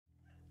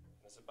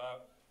It's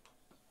about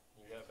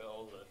you get a bit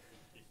older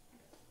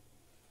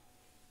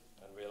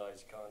and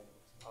realise you can't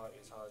party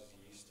as hard as you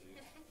used to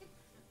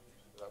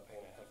without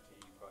paying a hefty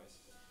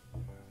price.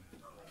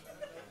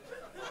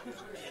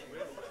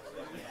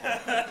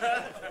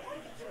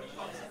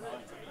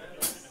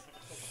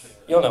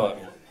 You'll know what I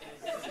mean.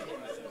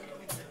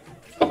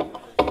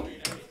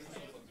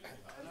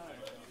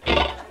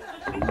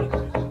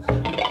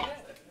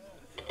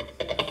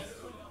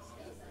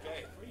 Okay.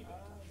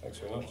 Thanks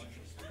very much.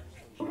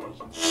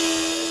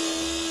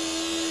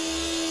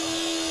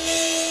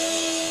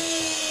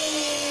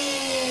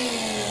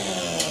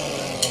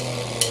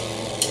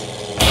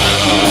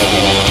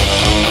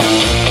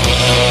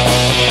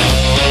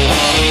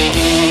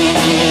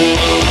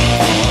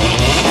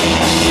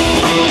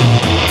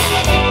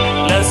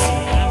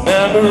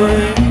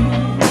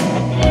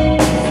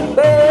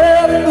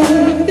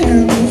 Barefoot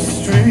in the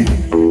street,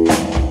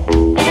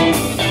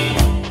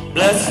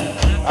 blessed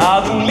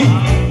are the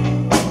meek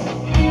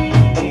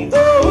and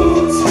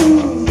those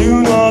who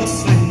do not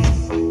sleep.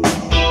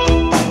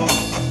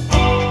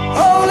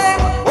 Holy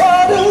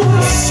water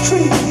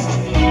stream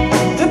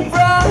that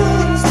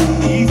runs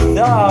beneath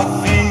our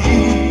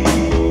feet.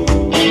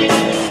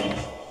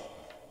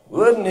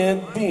 Wouldn't it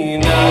be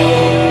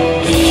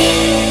nice?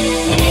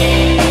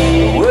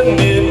 Wouldn't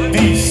it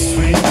be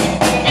sweet?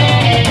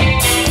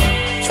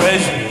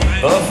 Treasure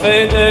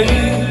buffet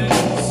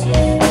days.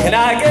 Can I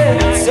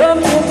get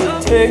something to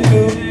take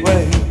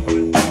away?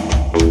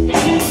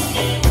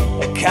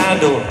 A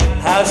candle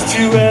has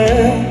two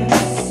ends.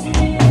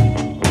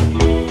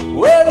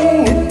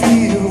 Wouldn't it be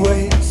a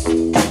waste?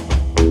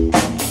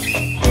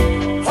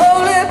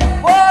 Holy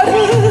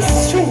water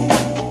stream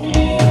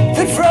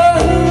that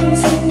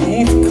runs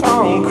beneath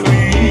concrete.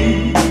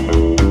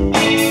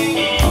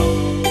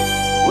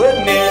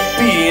 Wouldn't it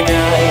be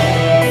nice?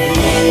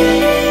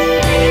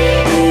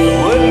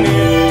 Wouldn't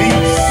it be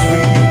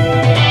sweet?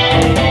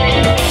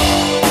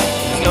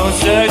 There's no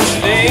such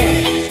thing.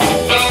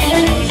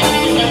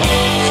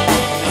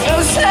 There's no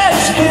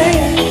such thing.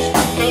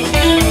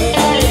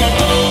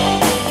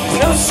 There's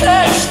no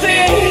such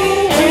thing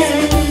as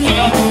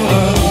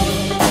love.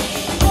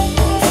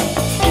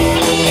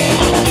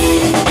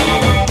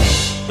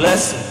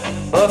 Blessed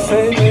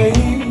buffet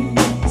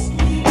days.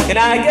 Can I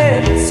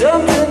get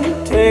something to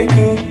take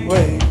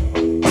away?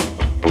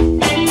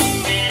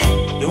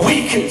 The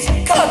week has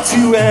got to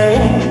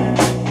end.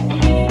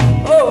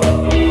 Oh,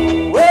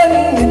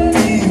 wouldn't it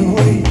be a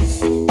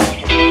waste?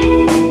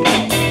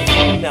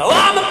 Now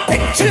I'm a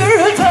picture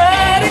of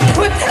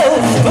adequate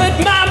health, but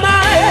my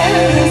mind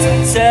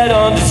is set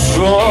on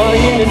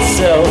destroying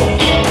itself.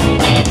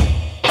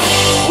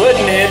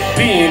 Wouldn't it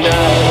be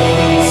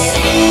nice?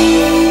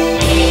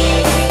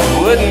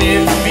 Wouldn't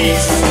it be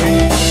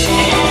sweet?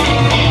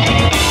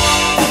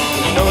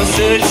 No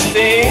such